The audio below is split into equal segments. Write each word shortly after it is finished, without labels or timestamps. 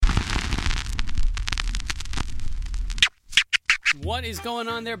What is going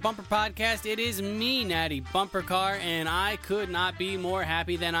on there, Bumper Podcast? It is me, Natty Bumper Car, and I could not be more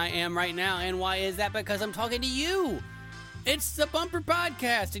happy than I am right now. And why is that? Because I'm talking to you. It's the Bumper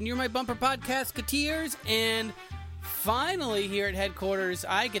Podcast, and you're my Bumper Podcast-cateers. And finally, here at headquarters,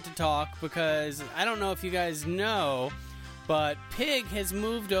 I get to talk because I don't know if you guys know, but Pig has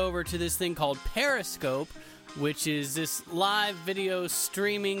moved over to this thing called Periscope, which is this live video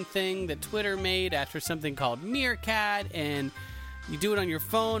streaming thing that Twitter made after something called Meerkat, and you do it on your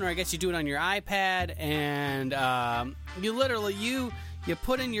phone, or I guess you do it on your iPad, and you literally, you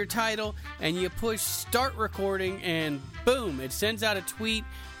put in your title, and you push start recording, and boom, it sends out a tweet,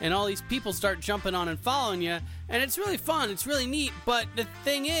 and all these people start jumping on and following you, and it's really fun, it's really neat, but the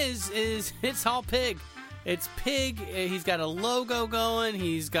thing is it's all Pig. It's Pig. He's got a logo going,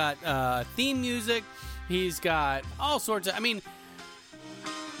 he's got theme music, he's got all sorts of, I mean,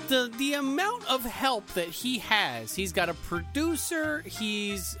 the amount of help that he has. He's got a producer.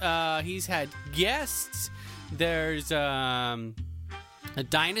 He's had guests. There's a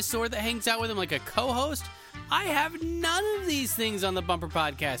dinosaur that hangs out with him, like a co-host. I have none of these things on the Bumper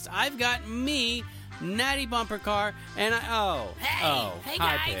Podcast. I've got me, Natty Bumper Car, and hey hi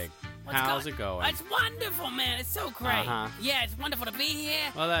guys. Pig. What's How's it going? It's wonderful, man. It's so great. Yeah, it's wonderful to be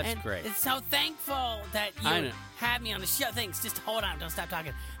here. Well, that's great. It's so thankful that you have me on the show. Thanks. Just hold on. Don't stop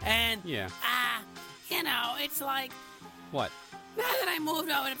talking. And, it's like... What? Now that I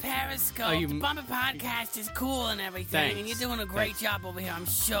moved over to Periscope, the Bumper Podcast is cool and everything. Thanks. And you're doing a great job over here, I'm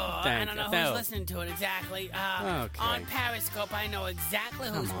sure. I don't know who's listening to it exactly. On Periscope, I know exactly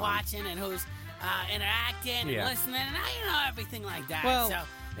who's watching and who's interacting and listening. And I know everything like that. Well, so...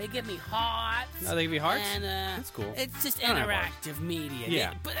 They give me hearts. Oh, they give you hearts? And, that's cool. It's just interactive media.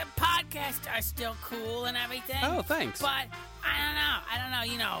 Yeah. But the podcasts are still cool and everything. Oh, thanks. But I don't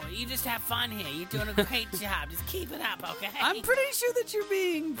know. You just have fun here. You're doing a great job. Just keep it up, okay? I'm pretty sure that you're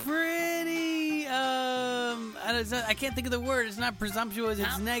being pretty, I can't think of the word. It's not presumptuous.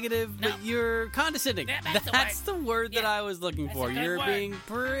 It's negative, but you're condescending. That's the word that I was looking for. You're being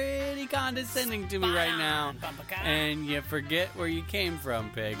pretty condescending to me right now. And you forget where you came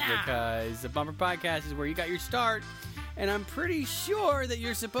from, Pig, because the Bumper Podcast is where you got your start. And I'm pretty sure that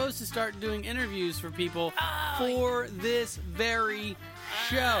you're supposed to start doing interviews for people for this very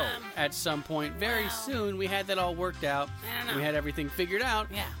show at some point very soon. We had that all worked out. We had everything figured out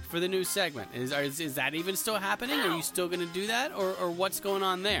for the new segment. Is that even still happening? Are you still going to do that? Or what's going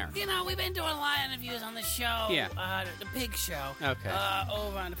on there? We've been doing a lot of interviews on the show. Yeah. The Pig Show. Okay.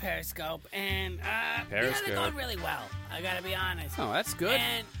 Over on the Periscope. And they're going really well. I got to be honest. Oh, that's good.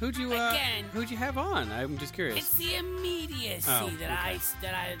 And who'd you have on? I'm just curious. It's the immediacy that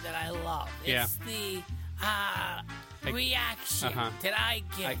I love. Yeah. It's the reaction that I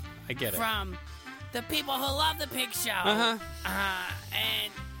get, from the people who love the Pig Show. And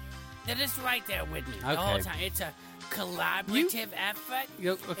they're just right there with me the whole time. It's a collaborative effort.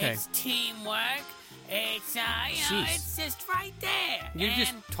 It's teamwork. It's it's just right there. You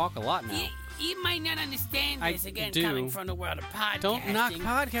just talk a lot now. You might not understand this coming from the world of podcasting. Don't knock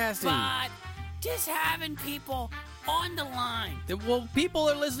podcasting. But just having people on the line. Well, people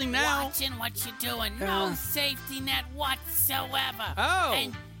are listening now. Watching what you're doing. No safety net whatsoever.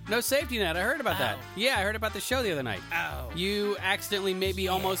 Oh, no safety net. I heard about that. Yeah, I heard about the show the other night. Oh. You accidentally maybe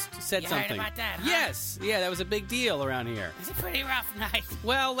almost said something. You heard about that, huh? Yes. Yeah, that was a big deal around here. It's a pretty rough night.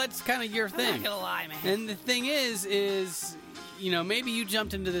 Well, that's kind of your thing. I'm not gonna lie, man. And the thing is maybe you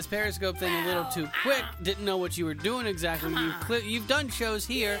jumped into this Periscope thing a little too quick, didn't know what you were doing exactly. You've done shows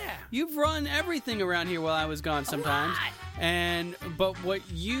here. Yeah. You've run everything around here while I was gone sometimes. But what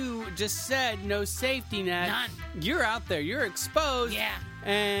you just said, no safety net. None. You're out there. You're exposed. Yeah.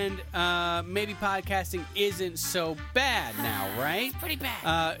 And maybe podcasting isn't so bad now, right? It's pretty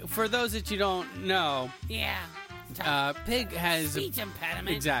bad. For those that you don't know. Yeah. Pig has speech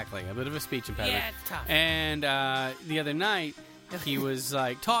impediment. Exactly, a bit of a speech impediment. Yeah, it's tough. And the other night, he was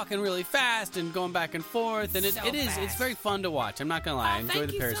like talking really fast and going back and forth, and it's very fun to watch. I'm not gonna lie, I enjoy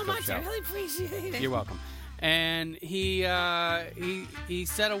the Periscope show. I really appreciate it. You're welcome. And he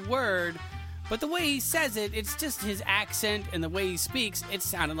said a word, but the way he says it, it's just his accent and the way he speaks. It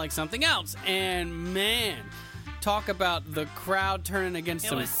sounded like something else. And man, talk about the crowd turning against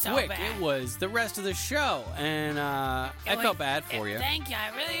him quick. So it was the rest of the show, and I felt bad for you. Thank you.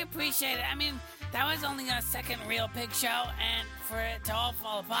 I really appreciate it. I mean, that was only our second real Pig show, and for it to all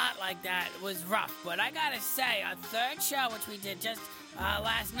fall apart like that was rough. But I gotta say, our third show, which we did just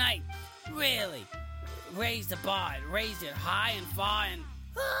last night, really raised the bar. It raised it high and far. And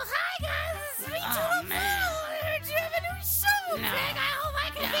hi guys, this is me too. Man, I heard you have a new show, Pig. I hope I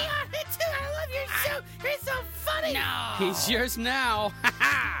can be on it too. I love your show. You're so funny. No, He's yours now.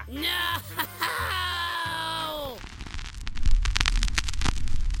 No!